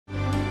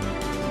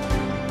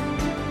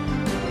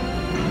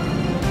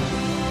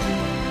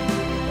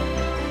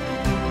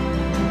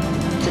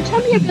Tell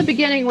me at the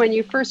beginning when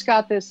you first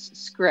got this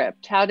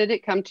script. How did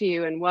it come to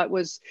you, and what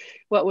was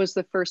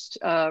the first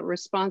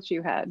response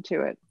you had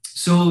to it?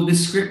 So the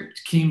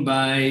script came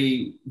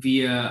by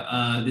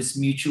via this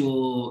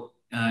mutual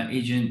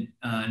agent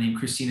named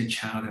Christina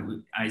Chow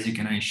that Isaac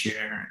and I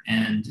share,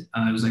 and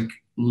it was like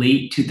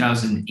late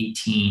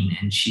 2018,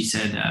 and she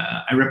said,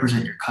 "I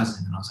represent your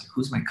cousin," and I was like,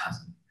 "Who's my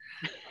cousin?"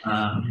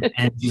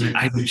 And she's like,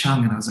 "Isaac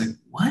Chung," and I was like,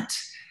 "What?"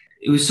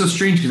 It was so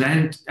strange because I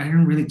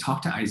didn't really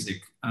talk to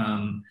Isaac.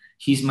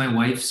 He's my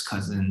wife's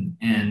cousin,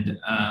 and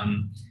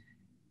I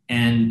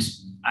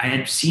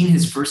had seen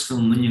his first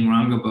film, Munyang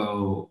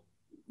Rangabo,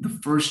 the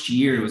first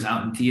year it was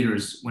out in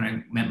theaters when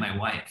I met my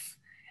wife.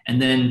 And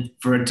then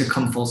for it to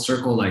come full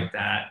circle like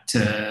that,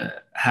 to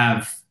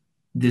have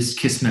this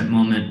Kismet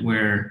moment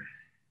where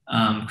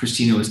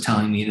Christina was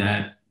telling me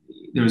that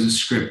there was a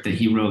script that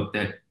he wrote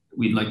that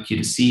we'd like you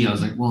to see, I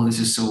was like, well, this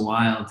is so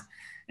wild.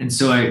 And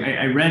so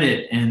I read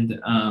it,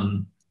 and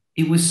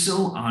it was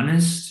so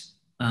honest.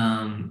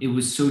 It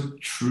was so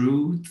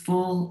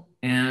truthful,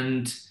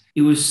 and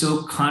it was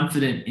so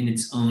confident in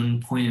its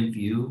own point of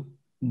view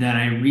that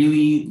I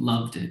really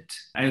loved it.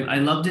 I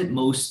loved it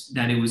most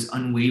that it was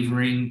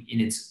unwavering in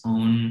its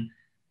own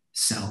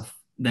self,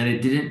 that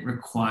it didn't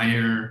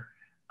require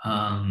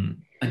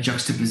a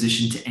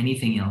juxtaposition to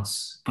anything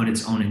else but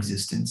its own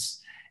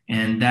existence.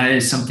 And that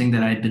is something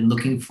that I'd been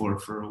looking for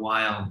a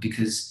while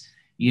because,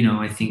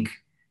 I think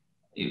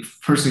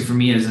personally for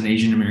me as an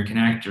Asian American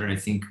actor, I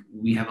think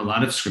we have a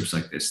lot of scripts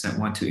like this that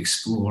want to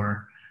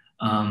explore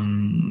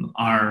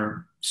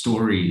our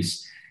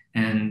stories.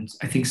 And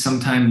I think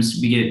sometimes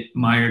we get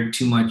mired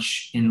too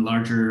much in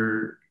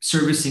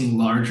servicing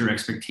larger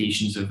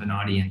expectations of an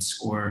audience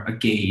or a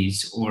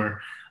gaze, or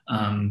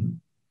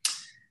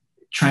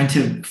trying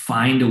to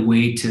find a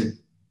way to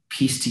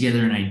piece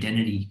together an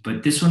identity.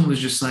 But this one was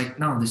just like,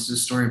 no, this is a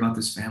story about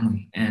this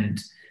family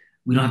and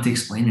we don't have to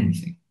explain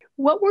anything.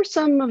 What were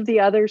some of the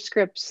other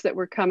scripts that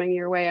were coming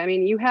your way? I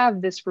mean, you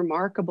have this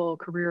remarkable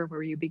career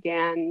where you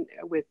began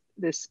with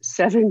this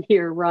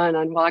 7-year run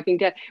on Walking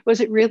Dead. Was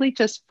it really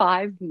just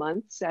 5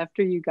 months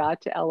after you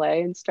got to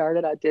LA and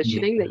started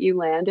auditioning that you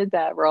landed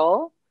that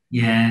role?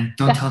 Yeah,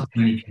 don't tell too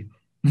many people.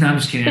 No, I'm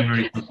just kidding. I've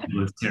already told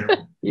people it's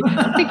terrible.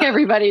 I think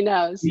everybody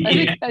knows.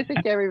 Yeah. I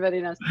think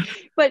everybody knows.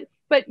 But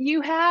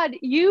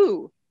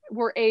you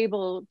were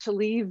able to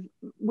leave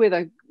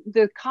with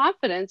the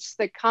confidence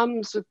that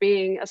comes with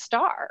being a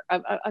star,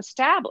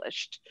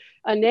 established,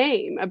 a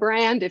name, a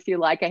brand, if you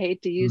like. I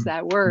hate to use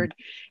that word.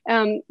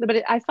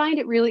 But I find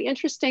it really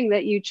interesting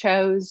that you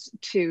chose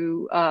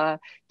to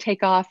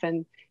take off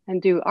and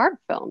do art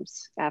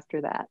films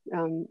after that.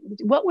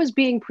 What was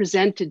being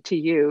presented to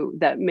you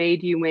that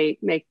made you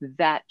make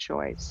that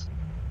choice?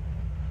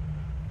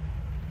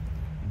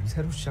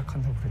 새로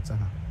시작한다고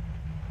그랬잖아.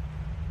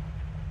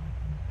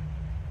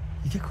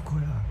 이게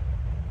그거야.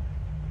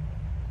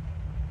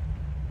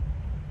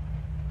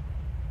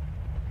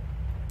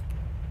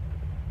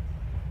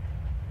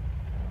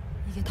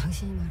 이게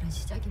당신이 말한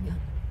시작이면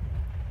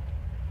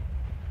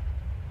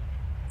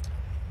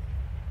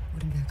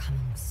우린 별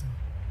가망 없어.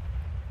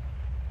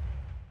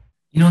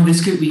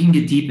 We can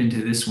get deep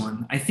into this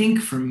one. I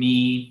think for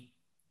me,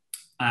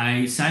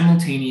 I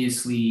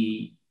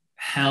simultaneously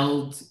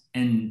held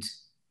and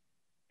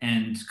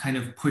kind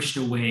of pushed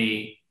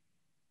away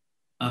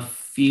a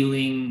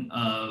feeling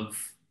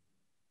of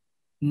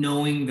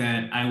knowing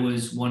that I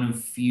was one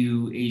of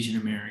few Asian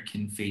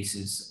American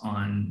faces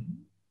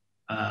on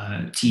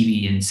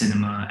TV and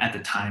cinema at the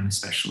time,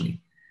 especially.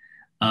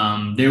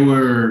 There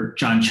were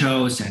John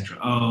Cho, Sandra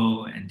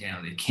Oh, and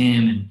Daniel Dae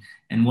Kim,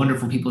 and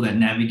wonderful people that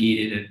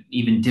navigated an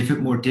even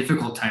more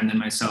difficult time than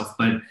myself.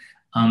 But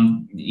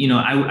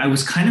I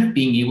was kind of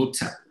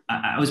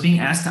I was being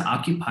asked to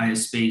occupy a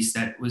space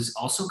that was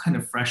also kind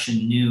of fresh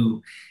and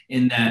new,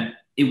 in that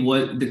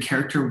the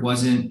character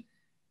wasn't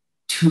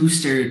too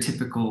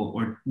stereotypical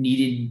or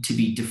needed to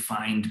be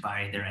defined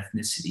by their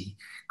ethnicity.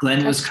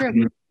 Glenn was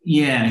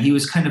he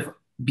was kind of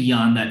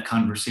beyond that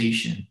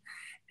conversation.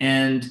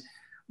 And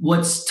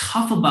what's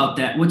tough about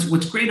that,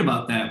 what's great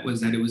about that was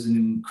that it was an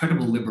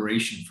incredible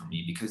liberation for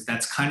me, because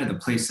that's kind of the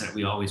place that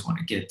we always want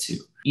to get to.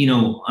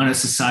 On a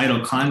societal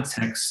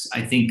context,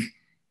 I think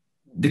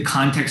the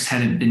context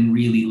hadn't been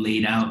really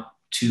laid out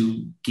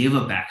to give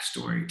a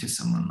backstory to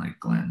someone like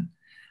Glenn,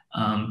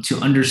 to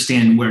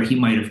understand where he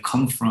might have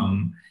come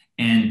from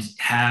and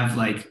have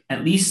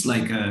at least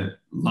a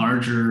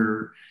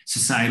larger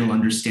societal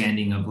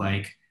understanding of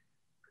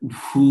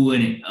who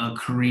a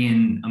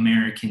Korean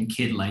American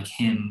kid like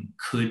him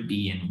could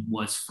be and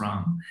was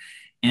from.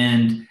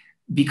 And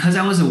because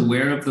I was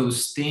aware of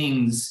those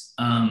things,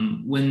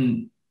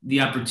 when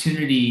the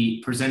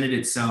opportunity presented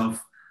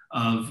itself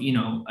of,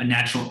 a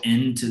natural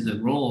end to the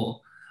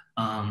role,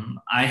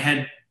 I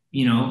had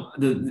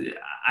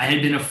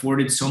been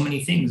afforded so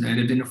many things. I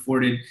had been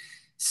afforded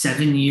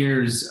 7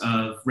 years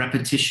of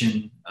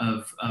repetition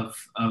of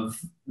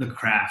the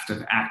craft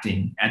of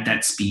acting at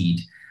that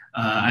speed.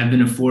 I've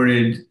been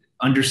afforded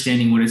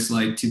understanding what it's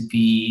like to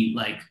be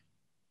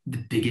the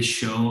biggest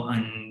show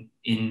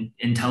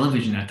in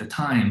television at the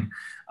time.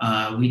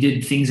 We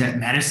did things at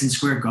Madison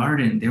Square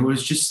Garden. There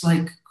was just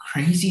like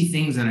crazy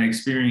things that I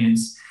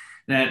experienced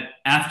that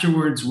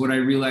afterwards, what I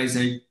realized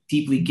I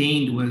deeply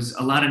gained was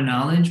a lot of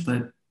knowledge,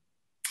 but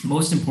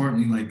most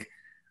importantly, like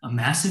a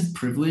massive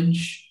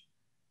privilege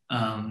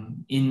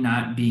in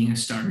not being a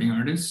starving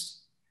artist.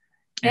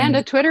 And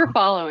a Twitter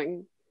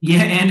following.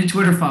 Yeah, and a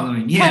Twitter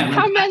following. Yeah.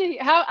 How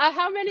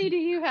many do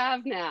you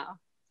have now?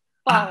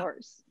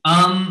 Followers.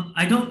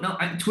 I don't know.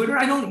 Twitter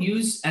I don't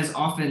use as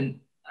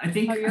often. I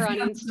think you're on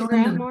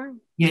Instagram more?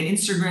 Yeah,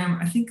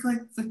 Instagram. I think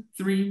like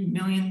 3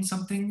 million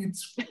something.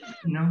 It's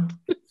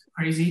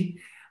crazy.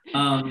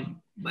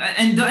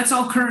 And that's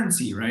all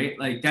currency, right?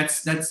 Like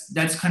that's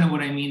kind of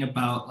what I mean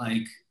about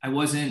like I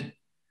wasn't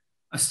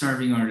a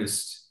starving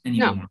artist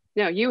anymore.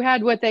 No, you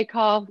had what they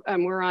call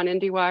we're on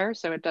IndieWire,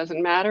 so it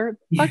doesn't matter.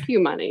 Fuck you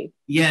money.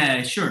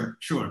 Yeah, sure.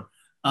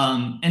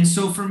 And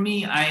so for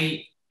me,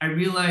 I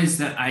realized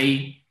that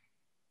I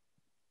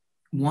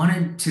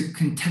wanted to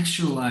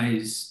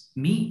contextualize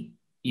me.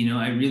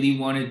 I really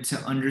wanted to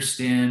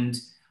understand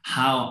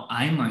how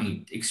I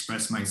might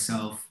express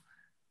myself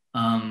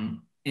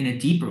in a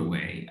deeper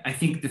way. I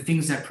think the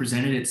things that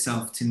presented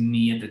itself to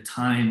me at the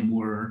time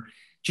were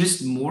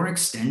just more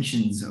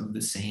extensions of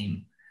the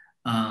same.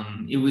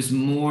 It was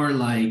more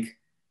like,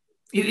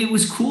 it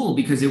was cool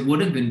because it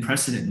would have been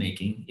precedent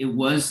making. It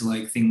was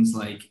like things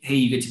like, hey,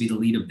 you get to be the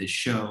lead of this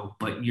show,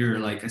 but you're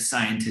like a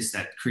scientist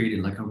that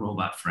created like a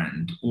robot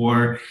friend,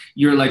 or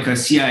you're like a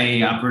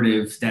CIA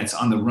operative that's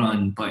on the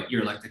run, but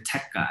you're like the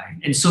tech guy.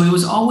 And so it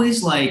was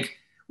always like,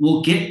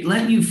 we'll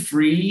let you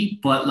free,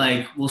 but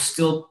like, we'll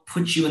still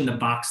put you in the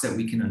box that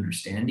we can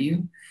understand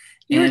you.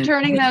 You were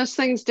turning those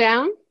things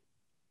down?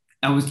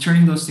 I was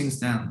turning those things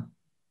down.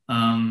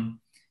 And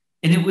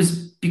it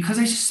was because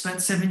I just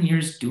spent 7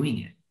 years doing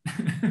it.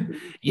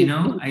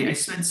 I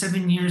spent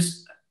 7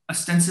 years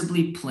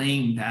ostensibly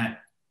playing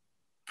that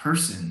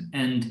person.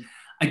 And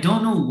I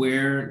don't know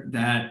where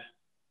that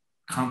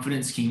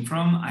confidence came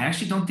from. I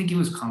actually don't think it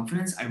was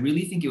confidence. I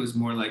really think it was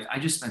more like I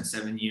just spent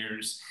 7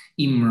 years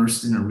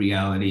immersed in a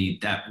reality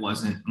that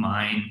wasn't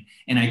mine.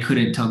 And I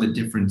couldn't tell the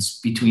difference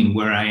between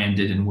where I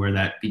ended and where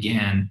that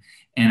began.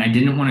 And I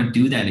didn't want to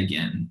do that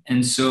again.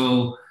 And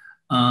so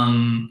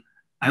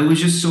I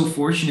was just so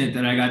fortunate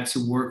that I got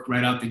to work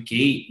right out the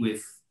gate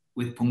with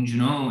Bong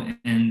Joon-ho,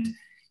 and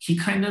he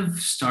kind of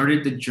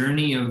started the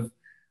journey of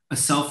a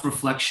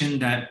self-reflection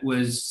that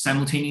was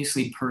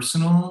simultaneously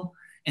personal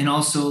and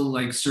also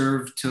like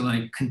served to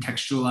like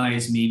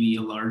contextualize maybe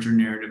a larger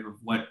narrative of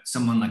what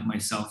someone like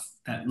myself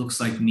that looks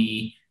like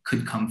me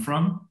could come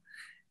from.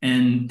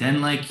 And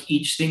then like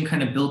each thing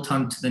kind of built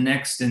onto the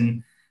next.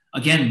 And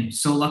again,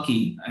 so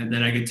lucky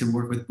that I get to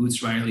work with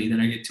Boots Riley,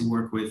 that I get to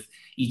work with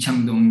Lee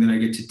Chang-dong, that I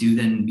get to do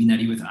then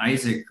Minari with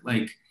Isaac.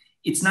 Like,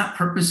 it's not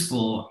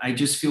purposeful. I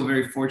just feel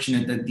very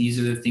fortunate that these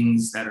are the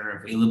things that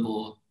are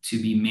available to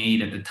be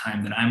made at the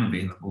time that I'm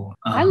available.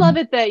 I love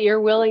it that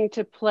you're willing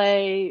to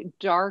play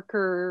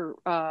darker.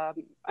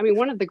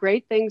 One of the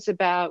great things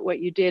about what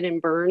you did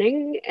in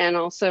Burning and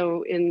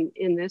also in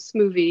this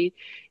movie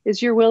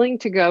is you're willing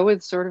to go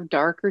with sort of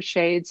darker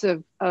shades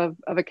of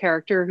a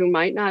character who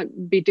might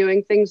not be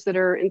doing things that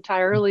are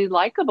entirely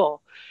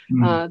likable.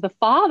 The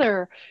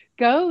father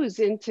goes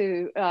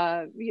into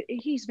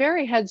he's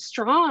very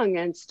headstrong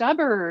and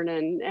stubborn,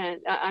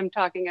 and I'm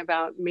talking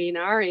about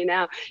Minari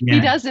now. Yeah.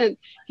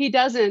 He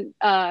doesn't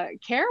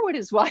care what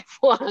his wife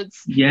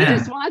wants. Yeah. He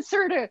just wants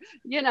her to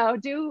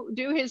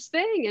do his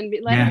thing and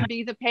let him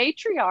be the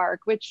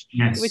patriarch, which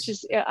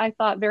is I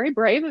thought very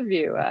brave of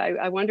you.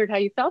 I wondered how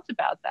you felt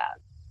about that.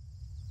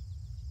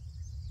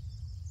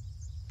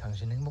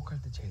 당신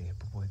행복할 때 제일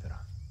예뻐 보이더라.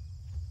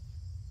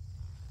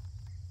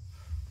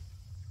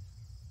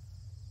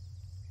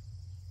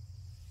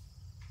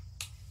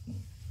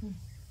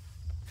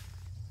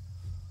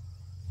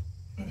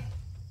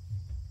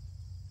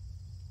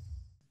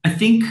 I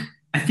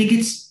think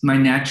it's my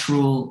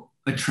natural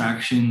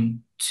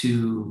attraction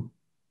to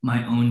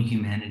my own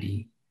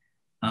humanity.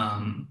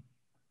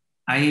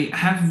 I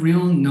have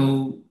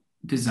no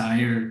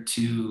desire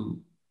to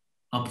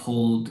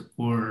uphold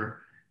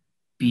or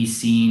be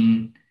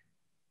seen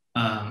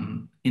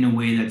in a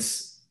way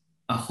that's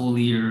a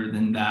holier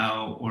than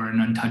thou or an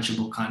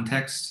untouchable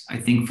context. I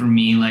think for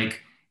me,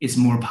 like, it's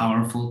more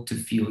powerful to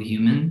feel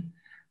human.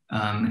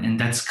 And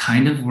that's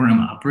kind of where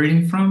I'm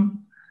operating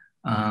from.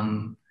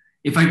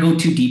 If I go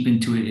too deep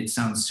into it, it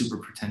sounds super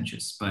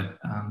pretentious, but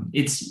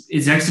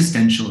it's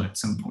existential at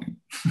some point.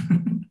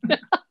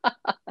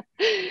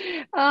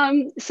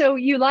 So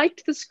you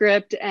liked the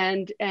script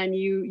and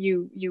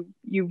you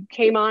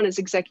came on as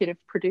executive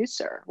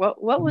producer.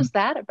 What was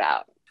that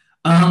about?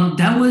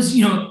 That was,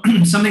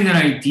 something that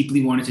I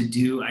deeply wanted to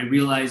do. I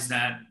realized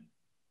that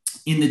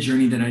in the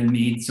journey that I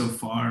made so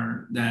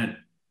far, that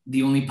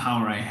the only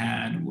power I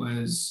had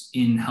was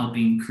in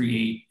helping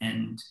create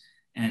and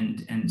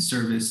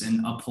service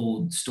and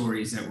uphold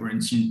stories that were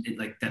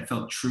that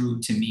felt true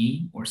to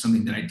me or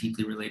something that I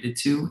deeply related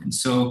to. And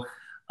so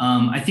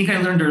I think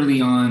I learned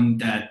early on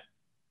that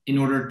in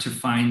order to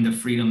find the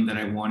freedom that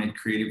I wanted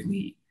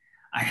creatively,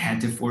 I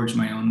had to forge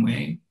my own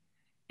way.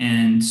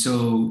 And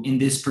so in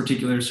this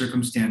particular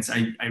circumstance,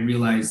 I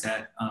realized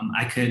that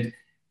I could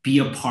be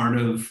a part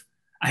of,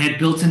 I had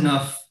built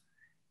enough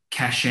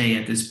cachet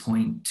at this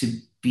point to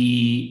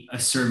be a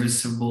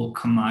serviceable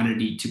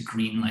commodity to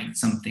greenlight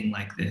something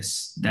like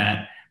this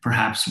that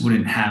perhaps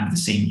wouldn't have the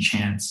same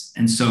chance.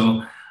 And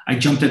so I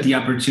jumped at the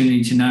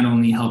opportunity to not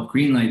only help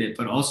greenlight it,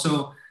 but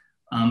also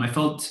I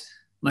felt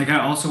like I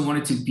also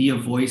wanted to be a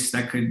voice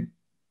that could,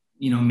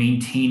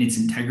 maintain its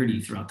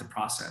integrity throughout the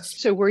process.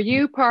 So were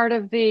you part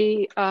of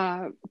the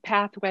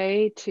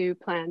pathway to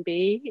Plan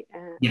B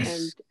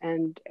Yes.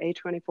 and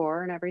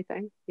A24 and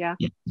everything? Yeah.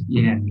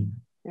 Yeah.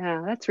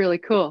 Yeah, that's really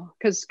cool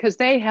because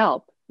they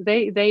help.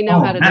 They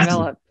know how to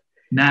develop.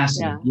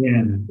 Massive.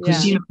 Yeah.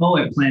 Christina Ho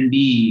at Plan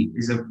B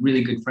is a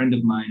really good friend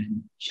of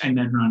mine. I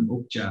met her on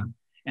Okja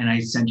and I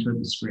sent her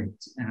the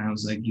script and I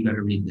was like, you got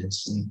to read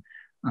this. And,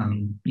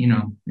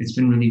 it's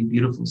been really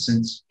beautiful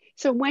since.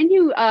 So when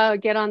you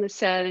get on the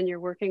set and you're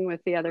working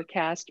with the other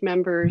cast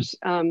members,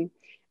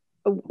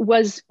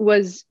 was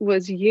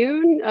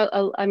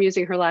Yoon? I'm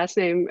using her last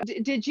name.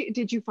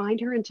 Did you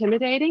find her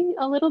intimidating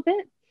a little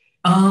bit?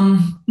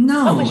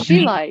 No. What was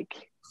she like?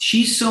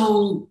 She's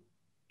so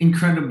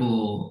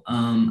incredible.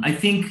 I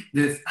think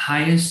the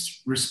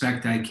highest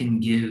respect I can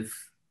give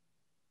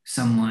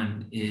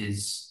someone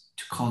is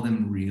to call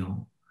them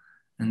real,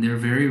 and they're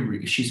very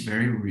real. She's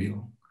very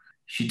real.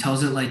 She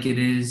tells it like it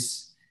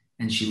is.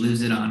 And she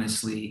lives it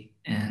honestly,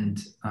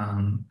 and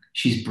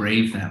she's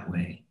brave that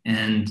way.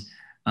 And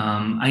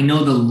I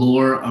know the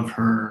lore of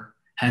her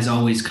has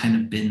always kind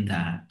of been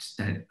that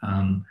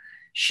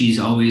she's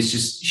always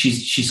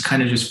she's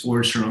kind of just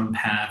forged her own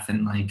path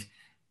and like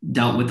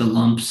dealt with the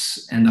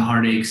lumps and the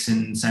heartaches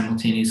and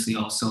simultaneously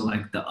also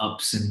like the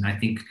ups. And I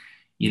think,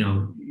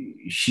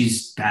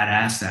 she's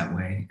badass that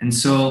way. And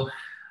so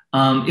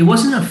it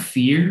wasn't a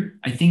fear.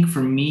 I think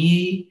for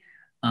me,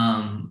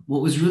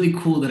 what was really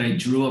cool that I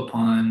drew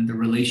upon the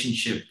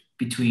relationship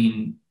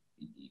between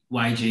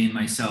YJ and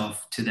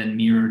myself to then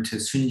mirror to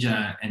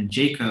Sunja and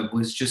Jacob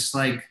was just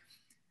like,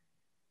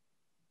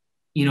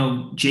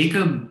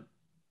 Jacob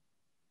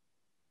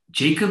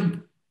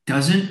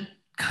doesn't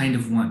kind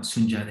of want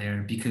Sunja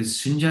there because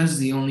Sunja's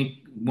the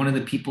only one of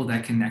the people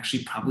that can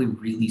actually probably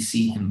really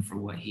see him for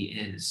what he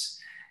is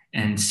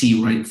and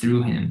see right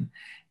through him.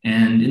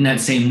 And in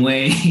that same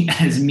way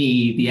as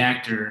me, the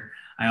actor,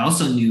 I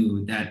also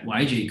knew that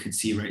YJ could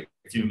see right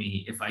through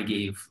me if I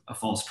gave a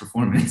false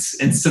performance.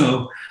 And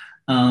so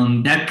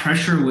that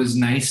pressure was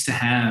nice to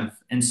have.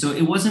 And so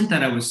it wasn't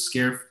that I was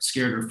scared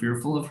or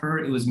fearful of her.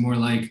 It was more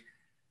like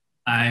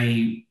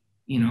I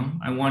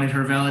wanted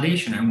her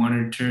validation. I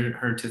wanted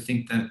her to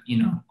think that,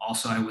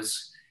 also I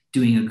was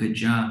doing a good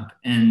job.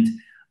 And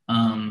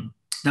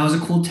that was a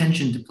cool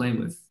tension to play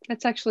with.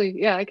 That's actually,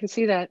 yeah, I can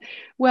see that.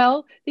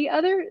 Well, the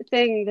other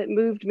thing that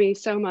moved me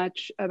so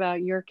much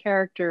about your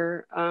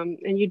character,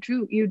 and you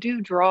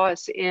do draw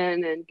us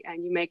in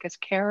and you make us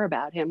care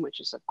about him, which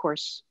is of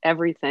course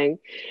everything.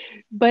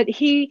 But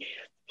he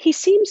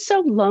seems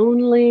so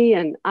lonely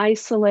and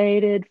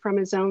isolated from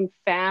his own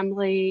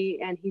family,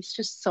 and he's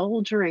just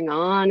soldiering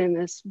on in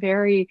this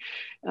very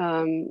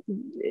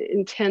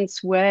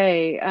intense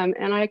way.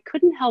 And I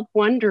couldn't help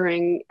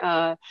wondering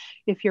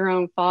if your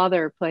own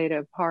father played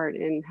a part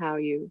in how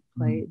you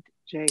played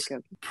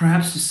Jacob.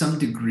 Perhaps to some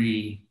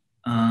degree.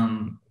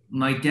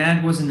 My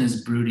dad wasn't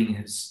as brooding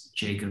as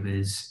Jacob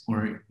is,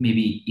 or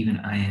maybe even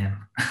I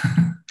am.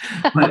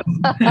 But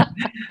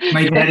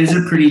my dad is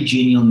a pretty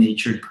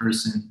genial-natured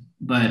person.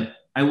 But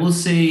I will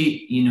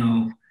say,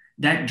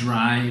 that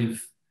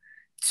drive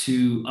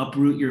to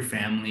uproot your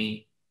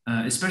family,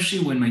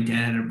 especially when my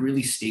dad had a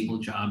really stable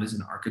job as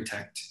an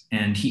architect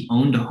and he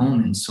owned a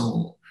home in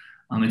Seoul.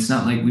 It's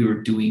not like we were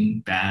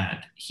doing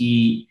bad.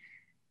 He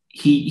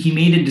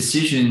made a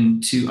decision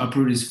to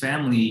uproot his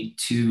family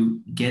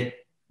to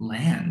get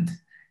land.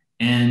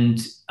 And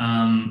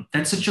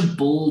that's such a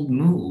bold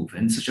move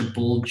and such a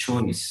bold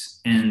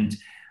choice. And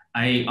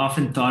I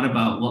often thought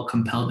about what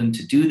compelled him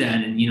to do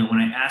that. And,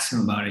 when I asked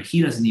him about it,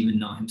 he doesn't even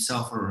know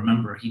himself or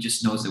remember. He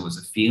just knows it was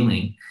a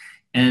feeling.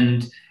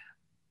 And,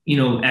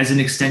 as an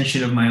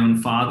extension of my own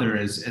father,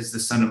 as the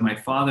son of my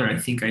father, I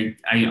think I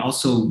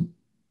also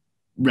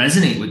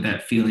resonate with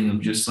that feeling of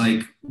just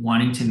like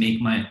wanting to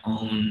make my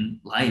own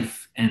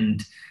life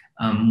and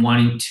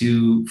wanting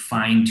to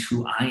find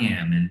who I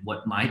am and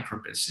what my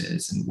purpose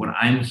is and what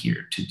I'm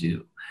here to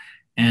do.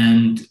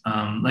 And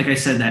like I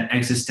said, that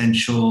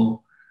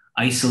existential,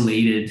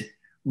 isolated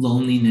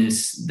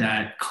loneliness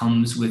that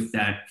comes with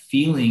that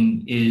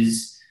feeling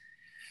is,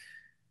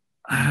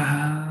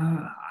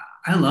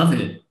 I love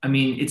it. I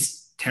mean,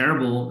 it's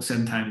terrible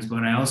sometimes,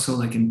 but I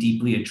also am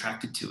deeply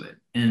attracted to it.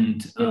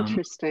 And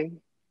interesting.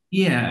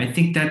 Yeah, I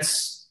think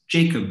that's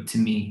Jacob to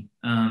me.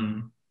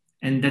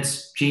 And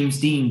that's James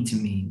Dean to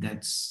me.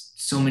 That's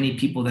so many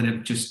people that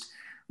have just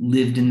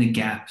lived in the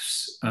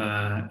gaps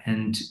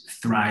and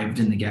thrived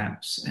in the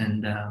gaps.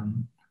 And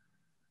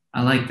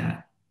I like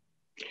that.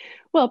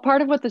 Well,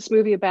 part of what this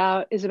movie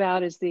is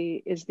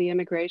the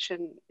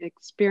immigration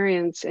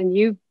experience, and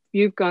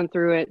you've gone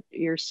through it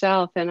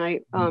yourself, and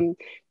I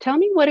tell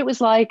me what it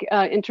was like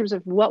in terms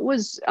of what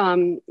was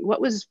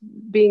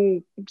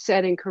being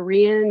said in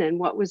Korean and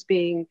what was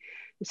being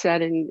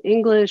said in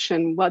English,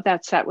 and what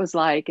that set was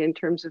like in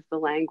terms of the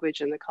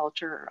language and the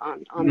culture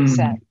on the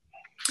set,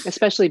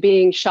 especially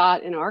being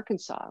shot in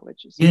Arkansas,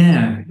 which is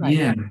yeah, right.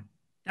 yeah.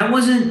 That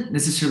wasn't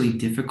necessarily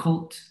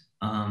difficult.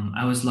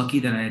 I was lucky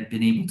that I had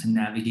been able to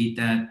navigate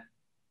that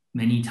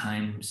many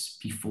times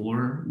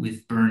before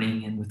with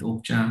Burning and with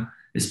Okja,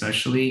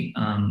 especially.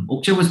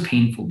 Okja was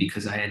painful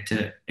because I had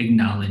to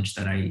acknowledge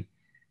that I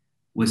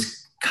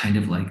was kind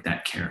of like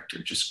that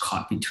character, just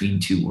caught between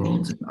two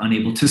worlds and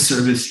unable to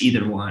service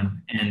either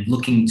one and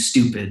looking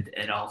stupid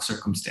at all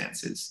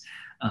circumstances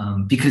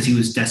because he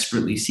was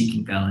desperately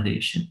seeking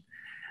validation.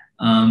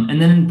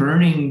 And then in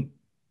Burning,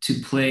 to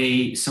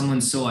play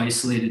someone so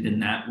isolated in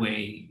that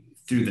way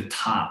through the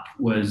top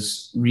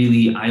was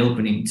really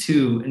eye-opening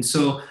too. And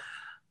so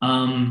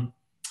I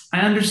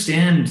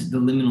understand the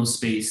liminal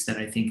space that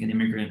I think an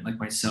immigrant like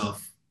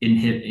myself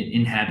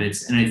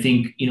inhabits. And I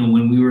think,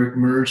 when we were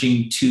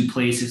merging two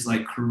places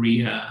like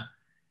Korea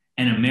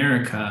and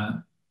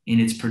America in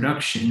this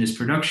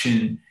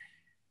production,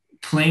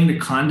 playing the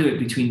conduit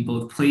between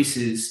both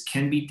places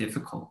can be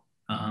difficult.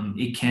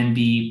 It can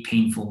be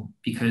painful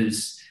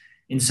because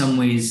in some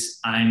ways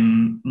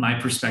my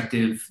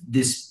perspective,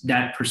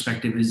 that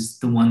perspective is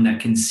the one that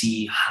can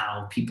see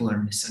how people are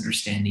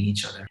misunderstanding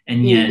each other.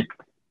 And yet,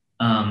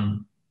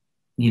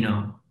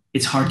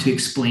 it's hard to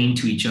explain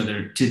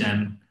to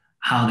them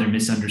how they're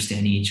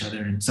misunderstanding each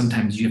other. And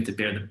sometimes you have to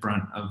bear the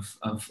brunt of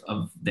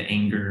the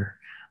anger,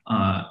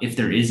 if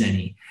there is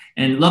any.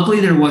 And luckily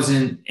there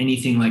wasn't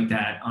anything like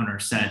that on our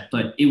set,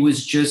 but it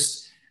was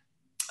just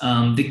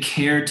the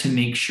care to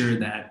make sure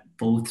that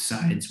both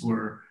sides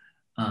were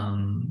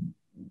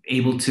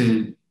able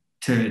to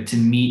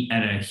meet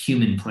at a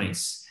human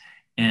place.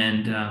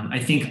 And I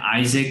think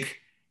Isaac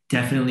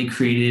definitely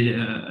created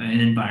an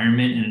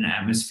environment and an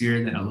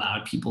atmosphere that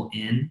allowed people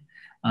in.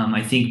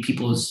 I think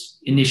people's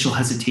initial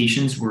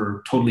hesitations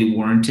were totally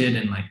warranted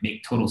and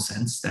make total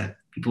sense that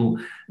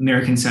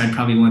American side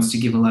probably wants to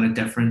give a lot of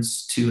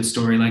deference to a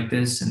story like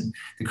this. And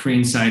the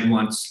Korean side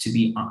wants to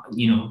be,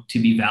 to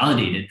be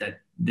validated that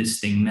this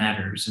thing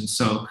matters. And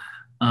so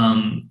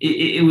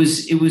it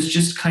was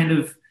just kind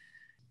of,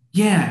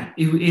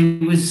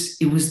 it's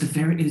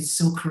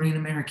so Korean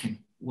American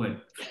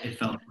what it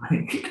felt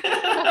like.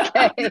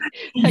 Okay,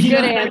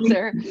 good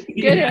answer.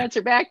 Good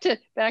answer. Back to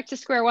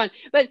square one.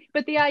 But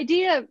the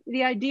idea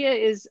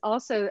is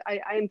also I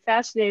am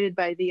fascinated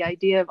by the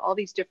idea of all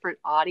these different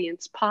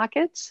audience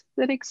pockets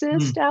that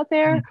exist out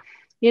there.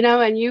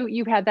 And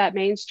you've had that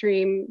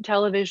mainstream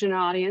television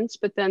audience,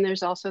 but then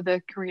there's also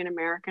the Korean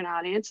American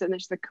audience, and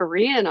there's the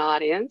Korean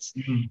audience,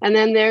 and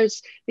then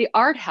there's the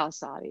art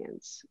house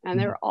audience, and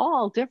they're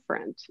all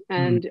different.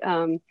 And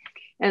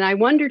I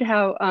wondered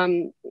how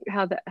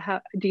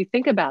do you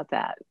think about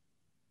that?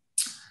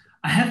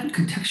 I haven't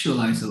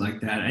contextualized it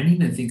like that. I didn't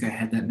even think I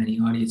had that many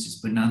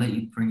audiences, but now that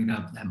you bring it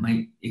up, that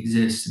might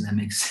exist and that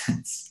makes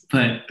sense.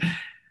 But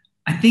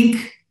I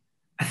think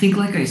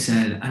like I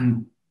said,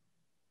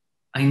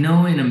 I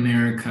know in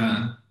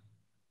America,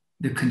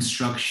 the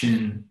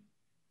construction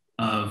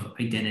of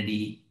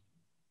identity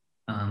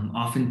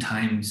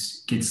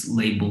oftentimes gets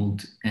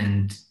labeled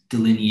and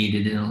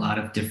delineated in a lot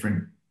of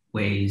different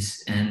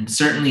ways. And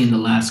certainly in the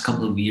last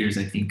couple of years,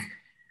 I think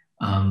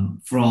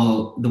for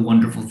all the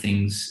wonderful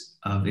things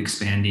of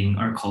expanding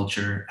our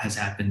culture has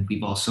happened,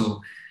 we've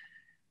also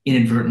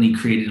inadvertently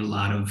created a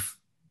lot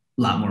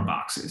more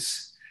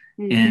boxes.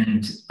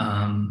 And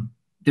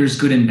there's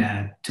good and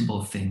bad to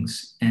both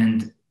things.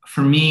 And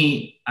for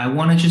me, I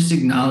want to just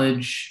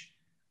acknowledge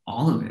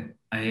all of it.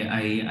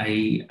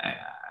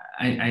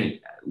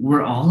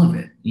 We're all of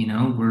it,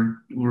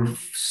 we're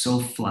so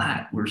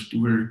flat.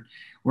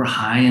 We're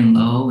high and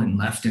low and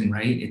left and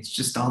right. It's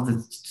just all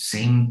the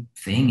same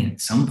thing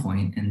at some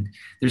point. And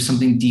there's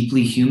something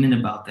deeply human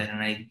about that.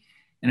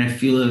 And I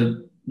feel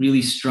a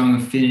really strong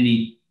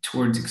affinity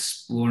towards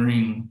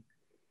exploring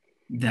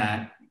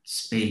that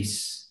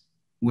space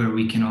where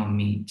we can all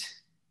meet.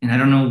 And I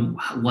don't know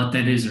what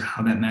that is or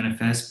how that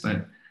manifests,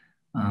 but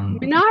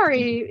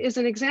Minari is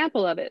an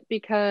example of it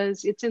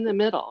because it's in the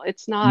middle.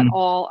 It's not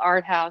all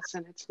art house,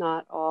 and it's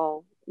not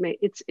all.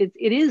 It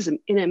is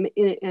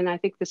and I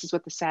think this is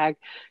what the SAG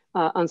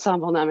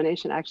ensemble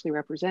nomination actually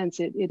represents.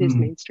 It is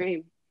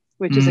mainstream,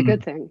 which is a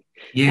good thing.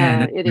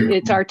 Yeah,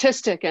 it's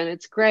artistic and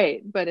it's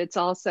great, but it's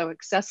also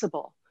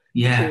accessible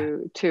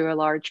to a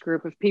large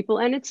group of people,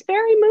 and it's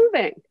very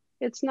moving.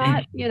 It's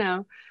not,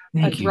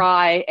 a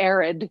dry,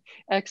 arid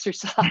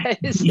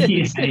exercise. And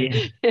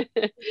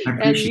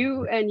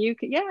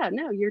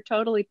you're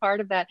totally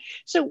part of that.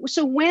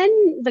 So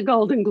when the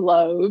Golden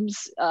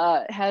Globes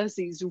has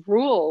these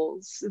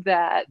rules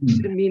that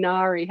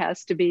Minari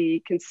has to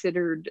be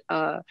considered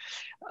a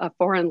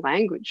foreign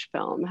language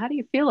film, how do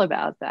you feel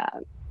about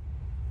that?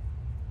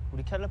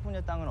 우리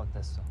캘리포니아 땅은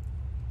어땠어?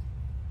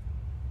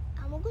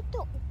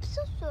 아무것도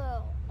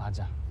없었어요.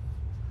 맞아.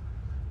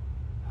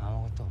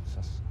 아무것도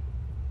없었어.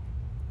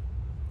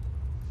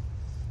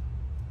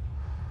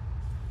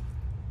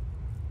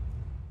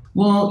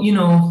 Well,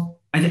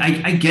 I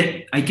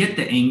get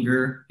the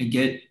anger. I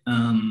get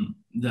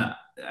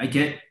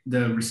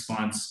the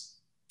response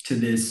to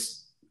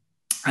this.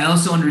 I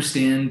also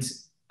understand.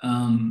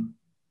 Um,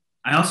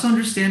 I also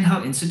understand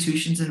how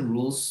institutions and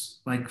rules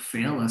like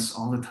fail us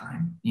all the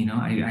time.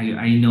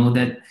 I know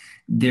that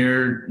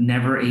they're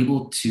never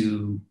able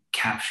to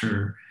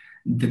capture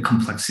the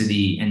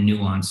complexity and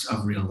nuance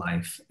of real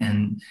life.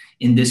 And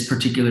in this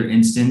particular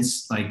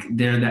instance, like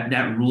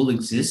that rule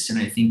exists, and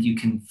I think you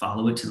can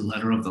follow it to the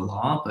letter of the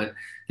law. But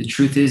the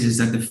truth is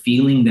that the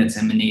feeling that's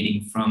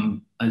emanating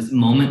from a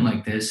moment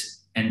like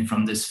this and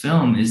from this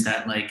film is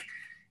that like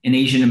an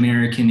Asian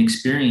American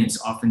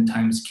experience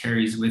oftentimes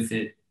carries with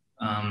it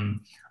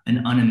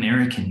an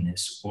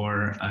un-Americanness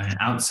or an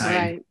outside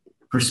Right.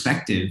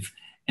 perspective,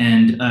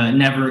 and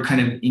never kind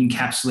of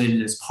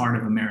encapsulated as part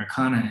of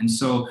Americana. And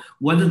so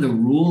whether the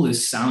rule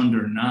is sound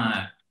or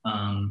not,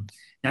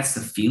 that's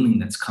the feeling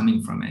that's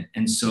coming from it.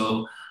 And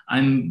so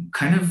I'm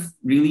kind of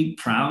really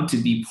proud to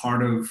be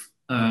part of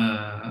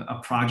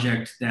a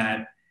project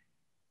that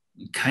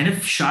kind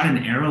of shot an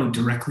arrow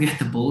directly at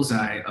the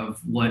bullseye of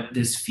what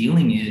this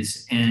feeling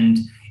is. And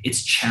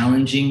it's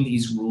challenging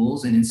these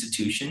rules and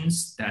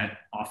institutions that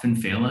often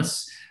fail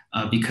us,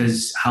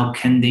 because how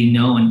can they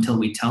know until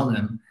we tell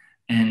them?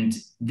 And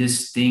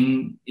this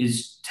thing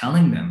is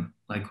telling them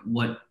like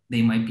what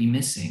they might be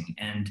missing.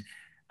 And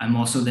I'm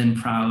also then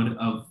proud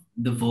of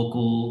the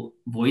vocal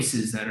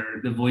voices that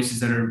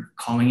are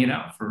calling it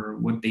out for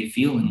what they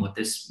feel and what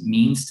this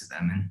means to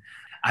them. And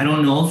I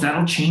don't know if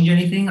that'll change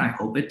anything. I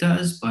hope it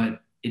does,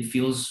 but it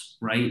feels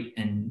right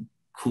and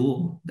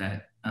cool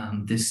that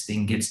this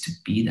thing gets to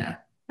be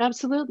that.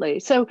 Absolutely.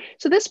 So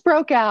this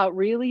broke out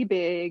really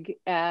big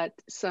at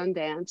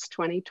Sundance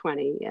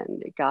 2020,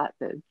 and it got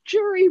the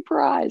jury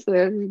prize,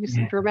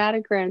 the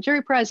dramatic grand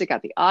jury prize. It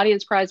got the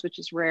audience prize, which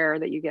is rare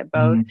that you get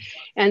both.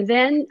 And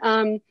then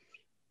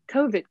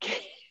COVID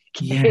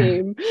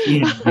came.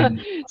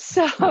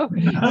 So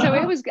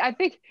it was. I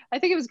think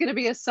it was going to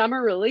be a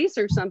summer release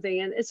or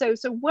something. And so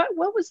what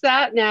was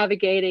that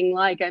navigating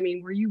like? I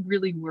mean, were you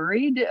really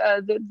worried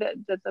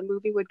that the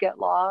movie would get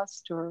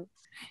lost, or?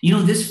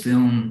 This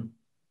film,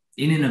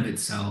 in and of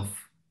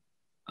itself,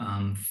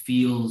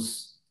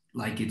 feels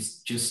like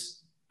it's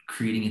just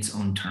creating its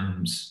own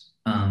terms.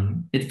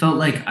 It felt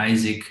like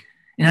Isaac,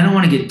 and I don't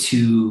want to get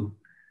too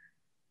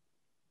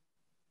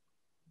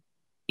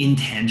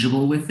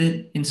intangible with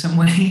it in some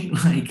way.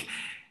 Like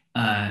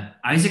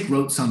Isaac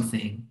wrote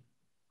something,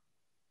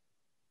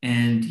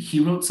 and he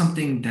wrote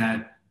something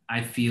that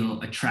I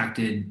feel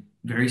attracted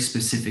very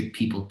specific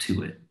people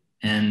to it.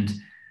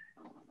 And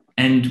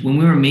when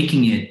we were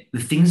making it, the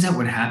things that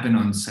would happen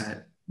on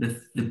set,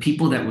 the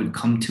people that would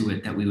come to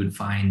it that we would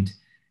find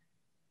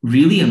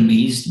really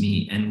amazed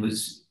me, and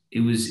it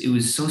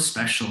was so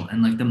special.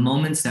 And like the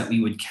moments that we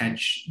would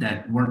catch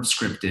that weren't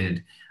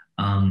scripted,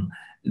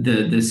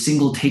 the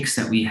single takes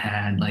that we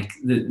had, like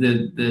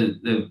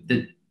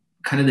the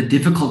kind of the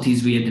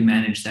difficulties we had to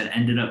manage that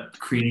ended up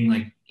creating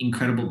like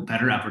incredible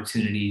better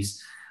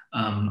opportunities.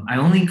 I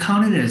only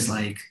count it as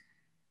like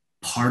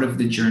part of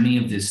the journey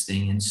of this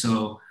thing. And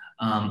so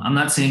I'm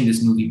not saying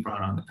this movie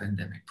brought on the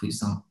pandemic. Please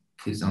don't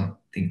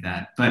think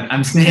that. But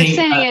I'm saying, you're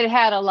saying it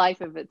had a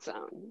life of its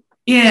own.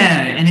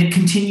 Yeah, and it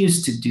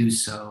continues to do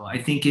so.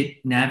 I think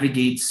it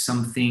navigates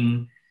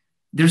something.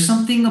 There's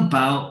something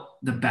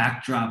about the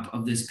backdrop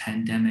of this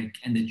pandemic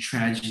and the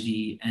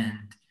tragedy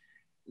and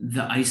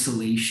the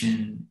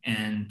isolation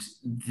and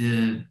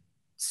the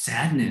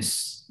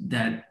sadness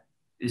that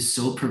is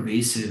so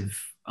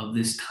pervasive of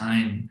this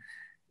time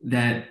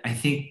that I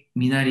think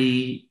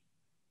Minari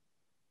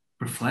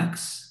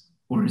reflects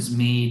or is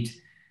made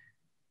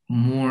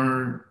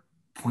more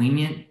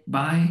poignant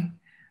by.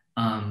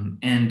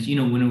 And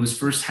when it was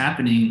first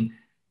happening,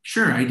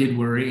 sure, I did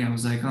worry. I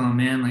was like, oh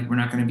man, like we're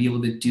not going to be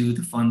able to do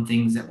the fun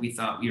things that we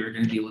thought we were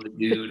going to be able to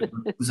do, to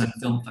on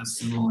film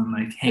festival and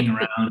like hang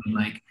around and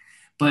like.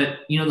 But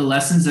the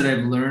lessons that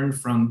I've learned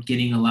from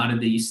getting a lot of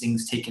these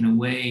things taken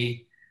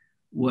away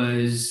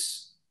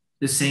was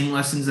the same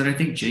lessons that I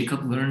think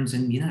Jacob learns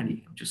in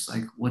Minari. Just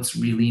like what's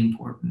really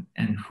important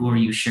and who are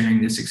you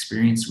sharing this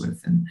experience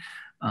with, and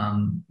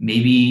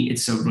maybe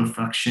it's a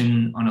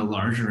reflection on a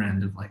larger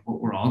end of like what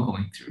we're all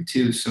going through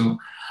too. So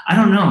I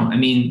don't know. I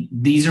mean,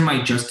 these are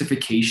my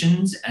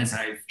justifications as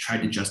I've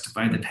tried to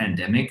justify the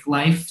pandemic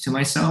life to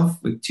myself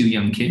with 2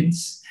 young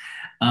kids.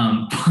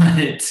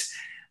 But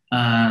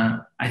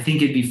I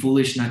think it'd be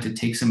foolish not to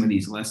take some of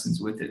these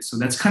lessons with it. So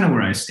that's kind of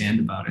where I stand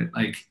about it.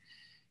 Like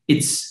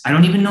I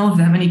don't even know if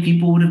that many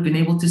people would have been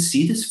able to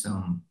see this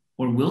film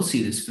or will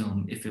see this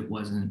film if it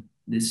wasn't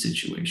this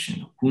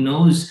situation. Who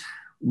knows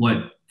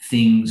what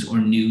things or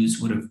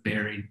news would have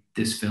buried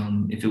this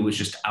film if it was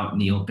just out in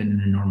the open in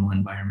a normal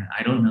environment.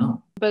 I don't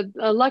know. But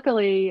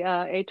luckily,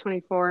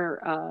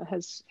 A24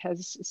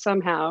 has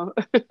somehow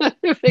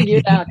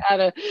figured out how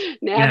to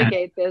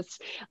navigate this.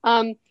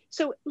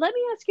 So let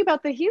me ask you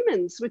about The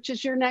Humans, which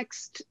is your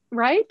next,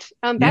 right?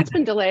 That's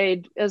been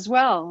delayed as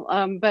well.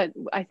 But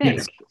I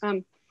think,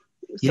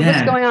 So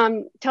what's going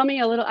on? Tell me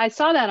a little. I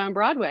saw that on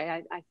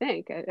Broadway, I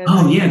think.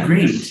 Oh yeah,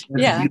 great.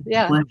 Yeah.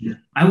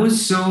 I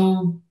was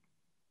so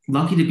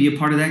lucky to be a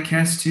part of that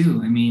cast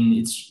too. I mean,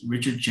 it's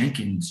Richard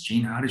Jenkins,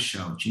 Jane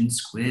Hoddeshow, Jim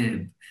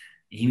Squibb,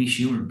 Amy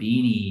Schumer,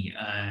 Beanie,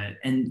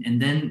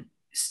 and then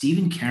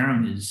Stephen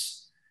Karam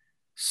is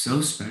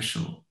so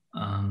special.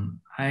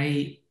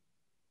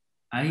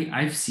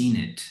 I've seen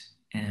it,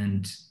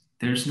 and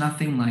there's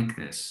nothing like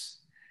this.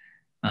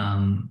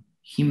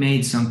 He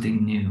made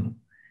something new,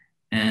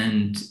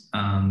 and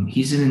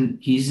he's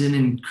an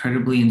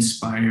incredibly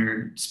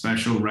inspired,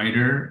 special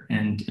writer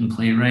and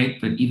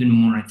playwright. But even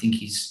more, I think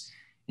he's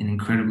an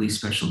incredibly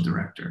special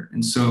director.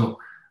 And so,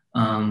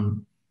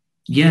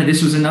 yeah,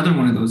 this was another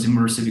one of those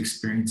immersive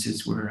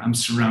experiences where I'm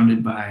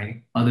surrounded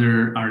by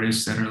other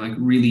artists that are like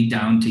really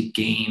down to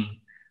game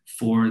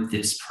for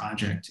this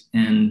project,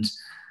 and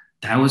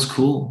that was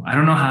cool. I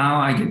don't know how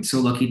I get so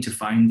lucky to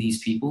find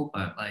these people,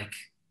 but like,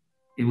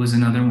 it was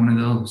another one of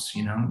those,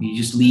 you know, you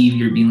just leave,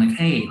 you're being like,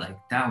 hey, like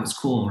that was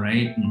cool,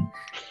 right? And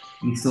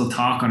we still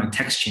talk on a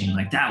text chain,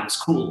 like that was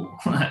cool.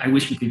 I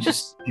wish we could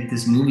just get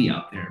this movie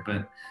out there,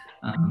 but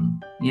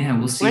yeah,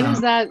 we'll see.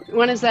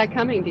 When is that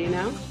coming? Do you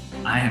know?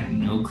 I have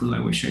no clue. I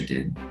wish I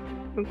did.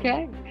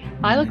 Okay.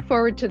 I look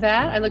forward to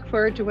that. I look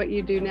forward to what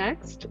you do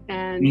next.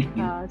 And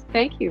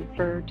thank you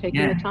for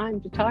taking the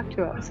time to talk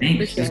to us.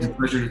 Thanks. It's a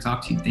pleasure to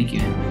talk to you. Thank you.